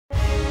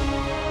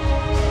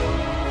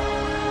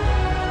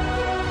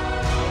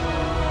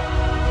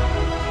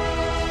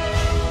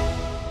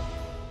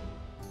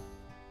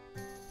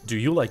Do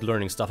you like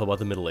learning stuff about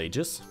the Middle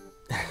Ages?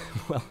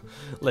 Well,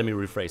 let me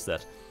rephrase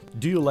that.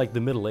 Do you like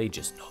the Middle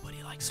Ages?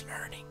 Nobody likes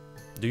learning.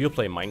 Do you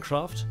play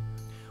Minecraft?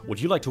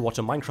 Would you like to watch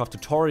a Minecraft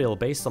tutorial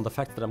based on the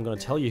fact that I'm gonna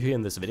tell you here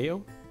in this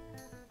video?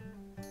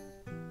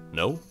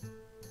 No?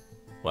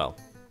 Well,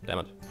 damn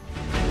it.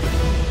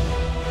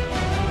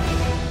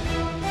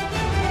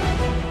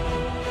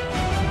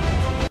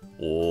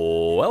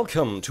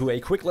 Welcome to a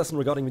quick lesson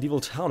regarding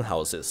medieval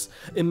townhouses.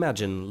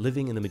 Imagine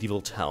living in a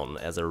medieval town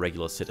as a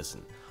regular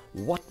citizen.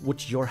 What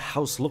would your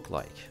house look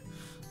like?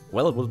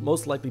 Well, it would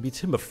most likely be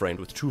timber framed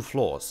with 2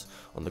 floors.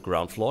 On the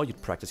ground floor,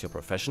 you'd practice your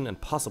profession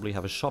and possibly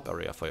have a shop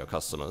area for your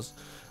customers.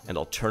 And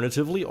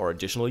alternatively, or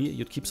additionally,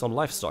 you'd keep some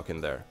livestock in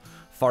there.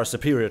 Far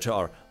superior to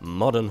our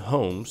modern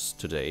homes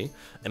today.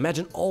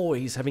 Imagine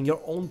always having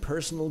your own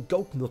personal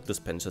goat milk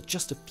dispenser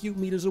just a few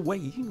meters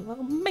away.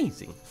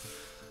 Amazing!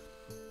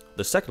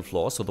 The second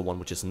floor, so the one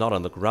which is not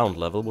on the ground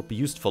level, would be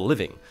used for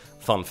living.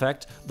 Fun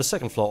fact, the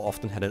second floor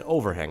often had an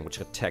overhang which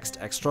got taxed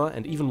extra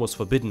and even was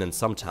forbidden in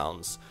some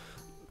towns.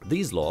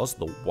 These laws,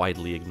 though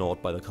widely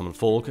ignored by the common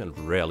folk and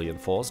rarely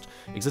enforced,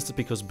 existed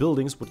because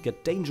buildings would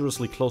get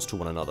dangerously close to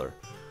one another.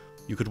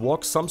 You could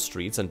walk some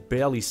streets and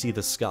barely see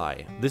the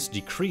sky. This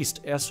decreased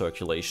air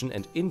circulation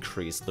and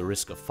increased the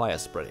risk of fire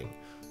spreading.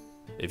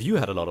 If you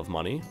had a lot of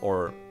money,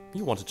 or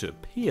you wanted to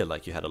appear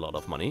like you had a lot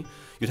of money,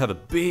 you'd have a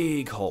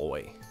big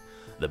hallway.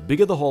 The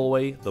bigger the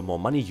hallway, the more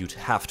money you'd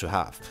have to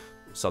have.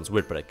 Sounds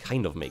weird, but it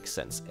kind of makes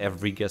sense.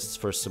 Every guest's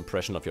first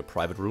impression of your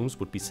private rooms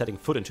would be setting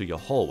foot into your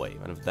hallway,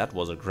 and if that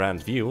was a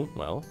grand view,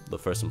 well, the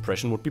first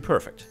impression would be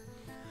perfect.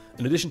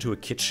 In addition to a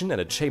kitchen and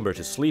a chamber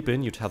to sleep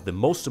in, you'd have the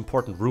most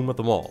important room of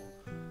them all.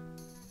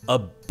 A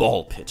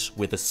ball pit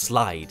with a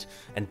slide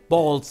and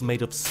balls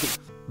made of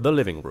steel. The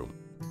living room.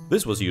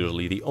 This was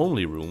usually the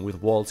only room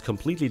with walls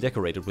completely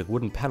decorated with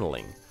wooden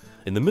paneling.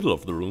 In the middle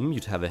of the room,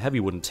 you'd have a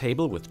heavy wooden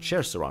table with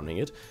chairs surrounding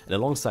it, and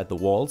alongside the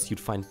walls, you'd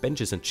find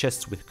benches and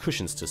chests with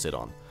cushions to sit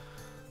on.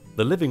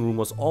 The living room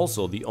was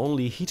also the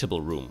only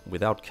heatable room,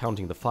 without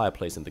counting the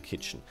fireplace in the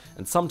kitchen,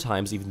 and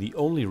sometimes even the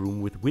only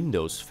room with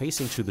windows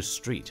facing to the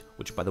street,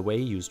 which by the way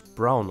used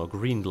brown or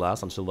green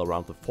glass until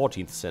around the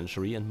 14th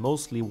century and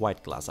mostly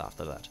white glass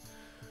after that.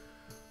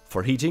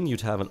 For heating, you'd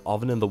have an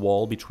oven in the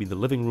wall between the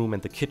living room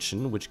and the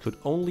kitchen, which could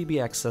only be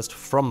accessed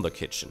from the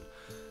kitchen.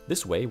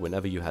 This way,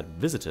 whenever you had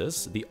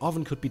visitors, the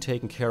oven could be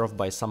taken care of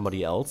by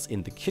somebody else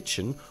in the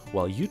kitchen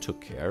while you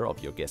took care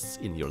of your guests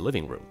in your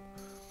living room.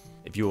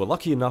 If you were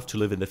lucky enough to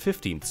live in the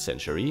 15th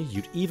century,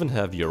 you'd even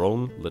have your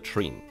own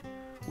latrine,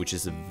 which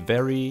is a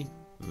very,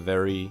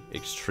 very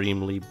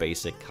extremely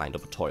basic kind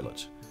of a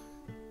toilet.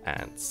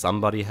 And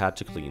somebody had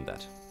to clean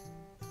that.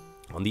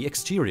 On the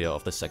exterior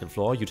of the second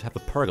floor, you'd have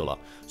a pergola,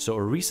 so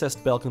a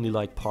recessed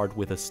balcony-like part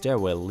with a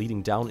stairwell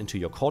leading down into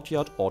your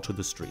courtyard or to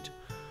the street.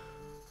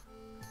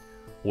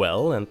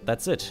 Well, and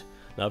that's it.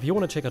 Now if you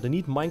want to check out a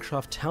neat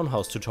Minecraft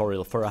townhouse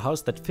tutorial for a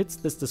house that fits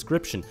this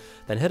description,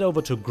 then head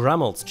over to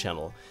Grammel's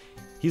channel.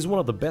 He's one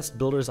of the best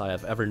builders I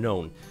have ever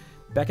known.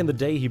 Back in the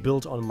day he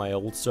built on my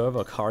old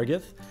server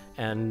Cargith,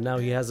 and now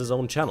he has his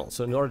own channel.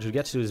 So in order to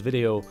get to his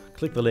video,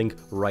 click the link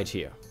right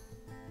here.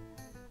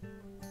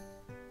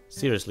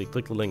 Seriously,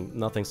 click the link,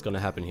 nothing's gonna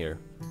happen here.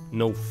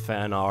 No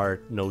fan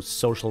art, no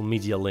social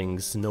media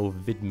links, no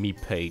VidMe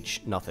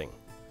page, nothing.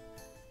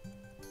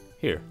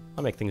 Here,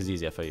 I'll make things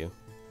easier for you.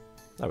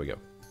 There we go.